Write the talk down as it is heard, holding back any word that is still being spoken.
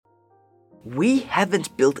We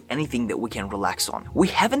haven't built anything that we can relax on. We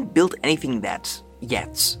haven't built anything that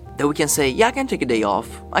we can say, yeah, I can take a day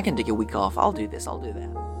off, I can take a week off, I'll do this, I'll do that.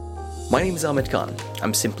 My name is Ahmed Khan.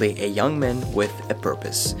 I'm simply a young man with a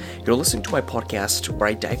purpose. You're listening to my podcast where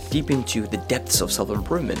I dive deep into the depths of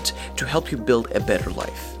self-improvement to help you build a better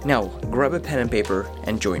life. Now, grab a pen and paper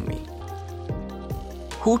and join me.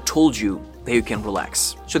 Who told you that you can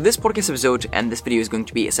relax? So this podcast episode and this video is going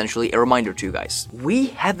to be essentially a reminder to you guys. We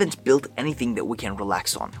haven't built anything that we can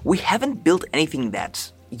relax on. We haven't built anything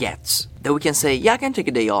that we can say, yeah, I can take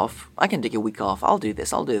a day off, I can take a week off, I'll do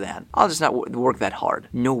this, I'll do that, I'll just not work that hard.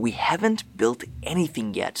 No, we haven't built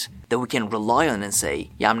anything yet that we can rely on and say,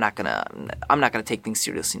 yeah, I'm not gonna take things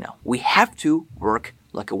seriously now. We have to work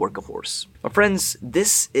like a workhorse. My friends,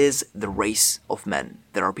 this is the race of men.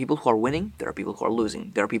 There are people who are winning, there are people who are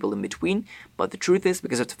losing, there are people in between, but the truth is,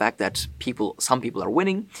 because of the fact that some people are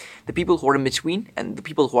winning, the people who are in between and the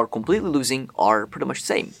people who are completely losing are pretty much the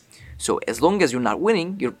same. So as long as you're not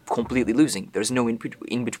winning, you're completely losing. There's no in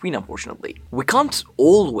between, unfortunately. We can't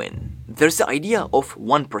all win. There's the idea of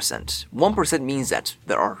 1%. 1% means that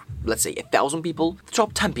there are, let's say, 1,000 people, the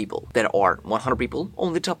top 10 people. There are 100 people,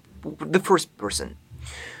 only the first person.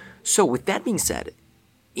 So with that being said,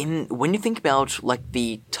 when you think about like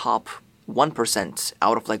the top 1%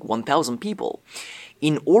 out of like 1,000 people,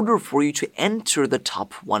 in order for you to enter the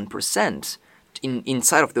top 1%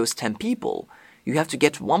 inside of those 10 people, you have to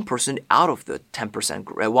get 1% out of the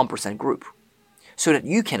 1% group so that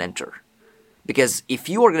you can enter. Because if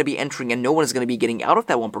you are going to be entering and no one is going to be getting out of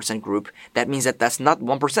that 1% group, that means that that's not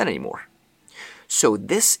 1% anymore. So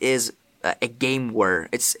this is a game where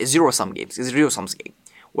it's a zero-sum game. It's a zero-sum game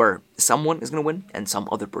where someone is going to win and some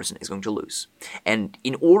other person is going to lose. And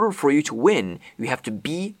in order for you to win, you have to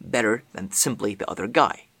be better than simply the other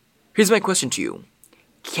guy. Here's my question to you.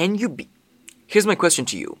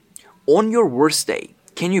 On your worst day,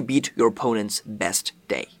 can you beat your opponent's best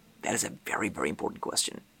day? That is a very, very important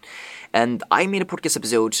question. And I made a podcast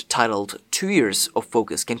episode titled 2 Years of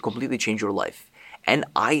Focus Can Completely Change Your Life. And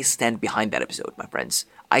I stand behind that episode, my friends.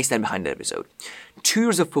 I stand behind that episode. 2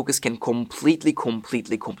 years of focus can completely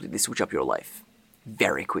switch up your life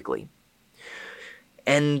very quickly.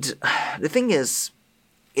 And the thing is,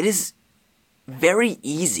 it is very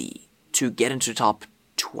easy to get into the top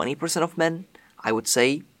 20% of men, I would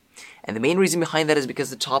say. And the main reason behind that is because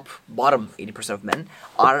the bottom 80% of men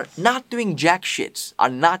are not doing jack shit.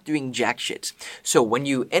 So when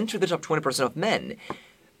you enter the top 20% of men,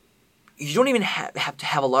 you don't even have to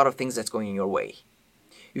have a lot of things that's going in your way.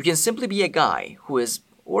 You can simply be a guy who is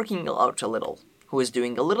working out a little, who is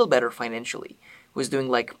doing a little better financially, who is doing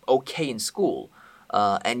like okay in school,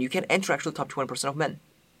 and you can enter actually the top 20% of men.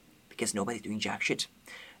 Because nobody's doing jack shit.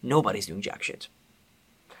 Nobody's doing jack shit.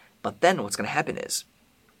 But then what's going to happen is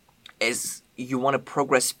you want to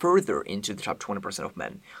progress further into the top 20% of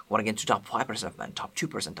men, you want to get into top 5% of men, top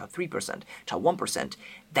 2%, top 3%, top 1%,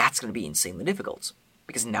 that's going to be insanely difficult.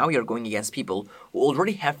 Because now you're going against people who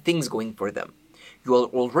already have things going for them. You are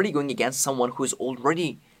already going against someone who is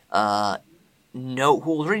already who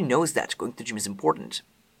already knows that going to the gym is important.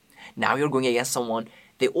 Now you're going against someone,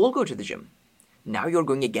 they all go to the gym. Now you're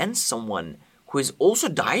going against someone who is also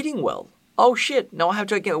dieting well. Oh shit, now I have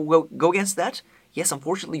to go against that? Yes,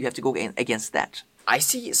 unfortunately, you have to go against that. I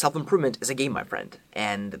see self-improvement as a game, my friend,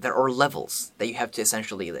 and there are levels that you have to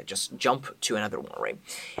essentially just jump to another one, right?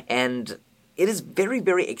 And it is very,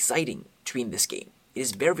 very exciting to be in this game. It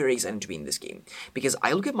is very, very exciting to be in this game because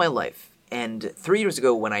I look at my life, and 4 years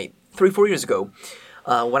ago, when I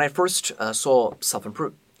first saw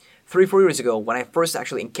self-improvement, 4 years ago, when I first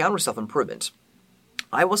actually encountered self-improvement,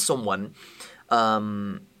 I was someone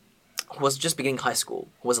who was just beginning high school,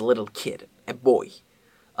 who was a little kid, a boy,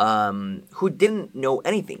 who didn't know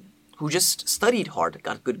anything, who just studied hard,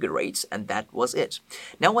 got good grades, and that was it.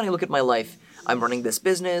 Now when I look at my life, I'm running this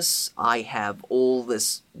business, I have all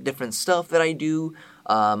this different stuff that I do.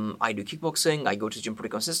 I do kickboxing, I go to the gym pretty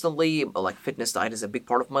consistently, like fitness, diet is a big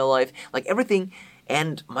part of my life, like everything,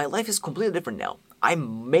 and my life is completely different now.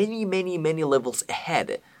 I'm many, many, many levels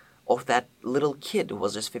ahead of that little kid who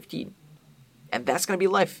was just 15. And that's going to be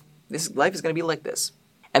life. Life is going to be like this.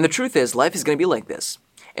 And the truth is, life is going to be like this.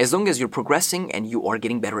 As long as you're progressing and you are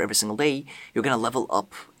getting better every single day, you're going to level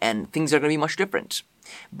up and things are going to be much different.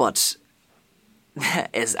 But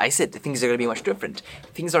as I said, things are going to be much different.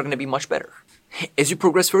 Things are going to be much better. As you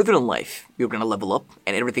progress further in life, you're going to level up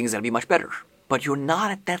and everything is going to be much better. But you're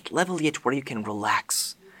not at that level yet where you can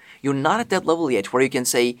relax. You're not at that level yet where you can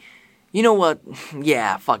say, you know what,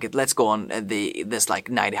 yeah, fuck it, let's go on this like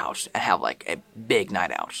night out and have like a big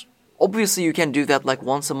night out. Obviously, you can do that like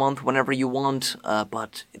once a month, whenever you want,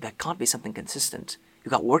 but that can't be something consistent. You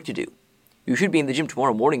got work to do. You should be in the gym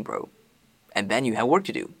tomorrow morning, bro. And then you have work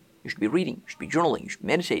to do. You should be reading, you should be journaling, you should be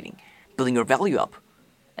meditating, building your value up.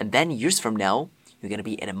 And then years from now, you're going to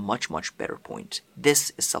be at a much, much better point.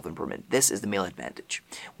 This is self-improvement. This is the male advantage.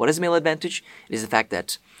 What is the male advantage? It is the fact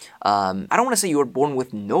that, I don't want to say you are born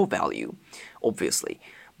with no value, obviously,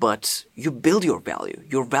 but you build your value.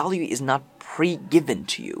 Your value is not pre-given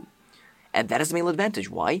to you. And that is the male advantage.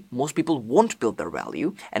 Why? Most people won't build their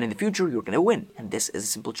value, and in the future, you're going to win. And this is a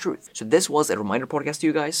simple truth. So this was a reminder podcast to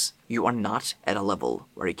you guys. You are not at a level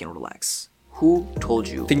where you can relax. Who told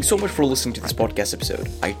you? Thanks so much for listening to this podcast episode.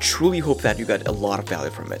 I truly hope that you got a lot of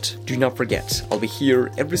value from it. Do not forget, I'll be here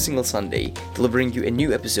every single Sunday, delivering you a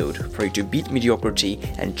new episode for you to beat mediocrity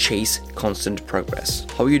and chase constant progress.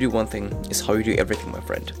 How you do one thing is how you do everything, my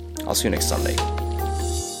friend. I'll see you next Sunday.